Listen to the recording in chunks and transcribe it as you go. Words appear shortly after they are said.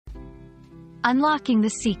Unlocking the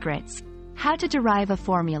secrets. How to derive a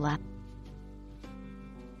formula.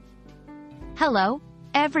 Hello,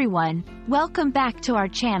 everyone. Welcome back to our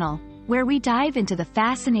channel, where we dive into the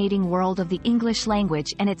fascinating world of the English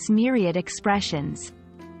language and its myriad expressions.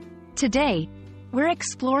 Today, we're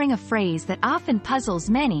exploring a phrase that often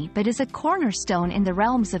puzzles many but is a cornerstone in the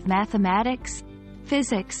realms of mathematics,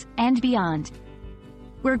 physics, and beyond.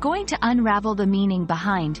 We're going to unravel the meaning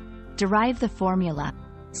behind derive the formula.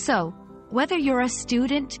 So, whether you're a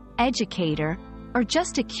student, educator, or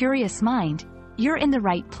just a curious mind, you're in the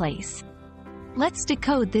right place. Let's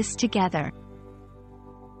decode this together.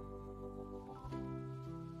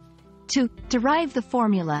 To derive the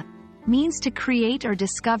formula means to create or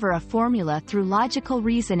discover a formula through logical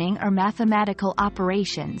reasoning or mathematical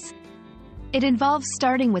operations. It involves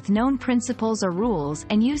starting with known principles or rules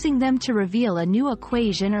and using them to reveal a new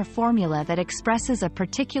equation or formula that expresses a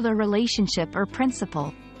particular relationship or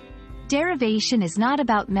principle. Derivation is not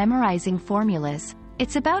about memorizing formulas,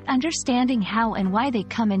 it's about understanding how and why they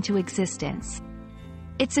come into existence.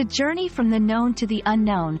 It's a journey from the known to the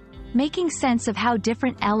unknown, making sense of how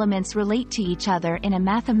different elements relate to each other in a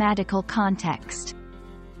mathematical context.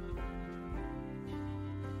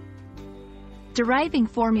 Deriving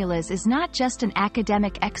formulas is not just an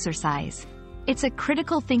academic exercise. It's a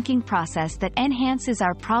critical thinking process that enhances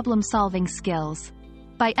our problem-solving skills.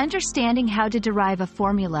 By understanding how to derive a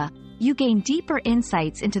formula, you gain deeper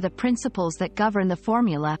insights into the principles that govern the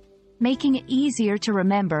formula, making it easier to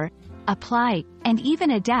remember, apply, and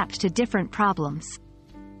even adapt to different problems.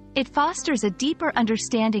 It fosters a deeper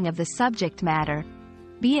understanding of the subject matter,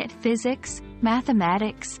 be it physics,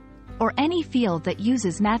 mathematics, or any field that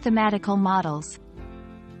uses mathematical models.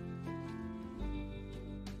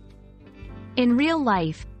 In real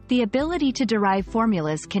life, the ability to derive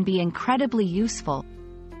formulas can be incredibly useful.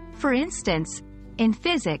 For instance, in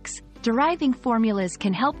physics, deriving formulas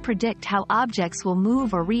can help predict how objects will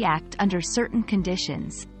move or react under certain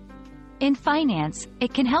conditions. In finance,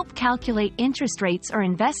 it can help calculate interest rates or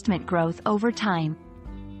investment growth over time.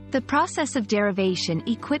 The process of derivation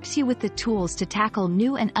equips you with the tools to tackle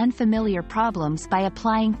new and unfamiliar problems by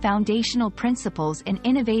applying foundational principles in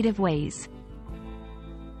innovative ways.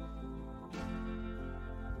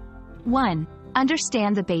 1.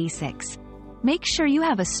 Understand the basics. Make sure you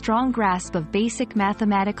have a strong grasp of basic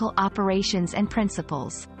mathematical operations and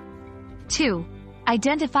principles. 2.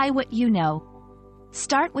 Identify what you know.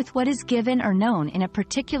 Start with what is given or known in a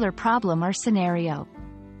particular problem or scenario.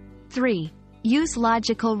 3. Use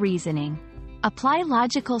logical reasoning. Apply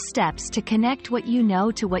logical steps to connect what you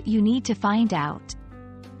know to what you need to find out.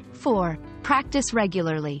 4. Practice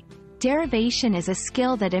regularly. Derivation is a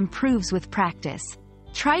skill that improves with practice.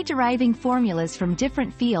 Try deriving formulas from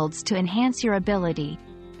different fields to enhance your ability.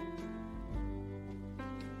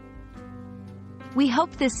 We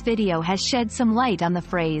hope this video has shed some light on the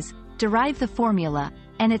phrase, derive the formula,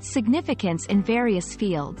 and its significance in various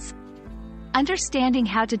fields. Understanding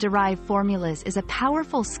how to derive formulas is a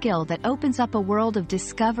powerful skill that opens up a world of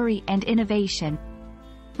discovery and innovation.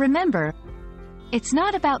 Remember, it's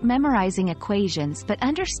not about memorizing equations but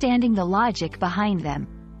understanding the logic behind them.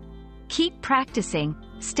 Keep practicing,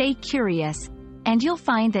 stay curious, and you'll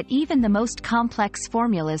find that even the most complex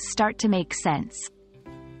formulas start to make sense.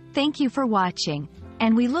 Thank you for watching,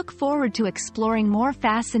 and we look forward to exploring more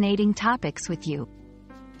fascinating topics with you.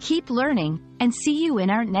 Keep learning, and see you in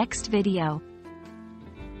our next video.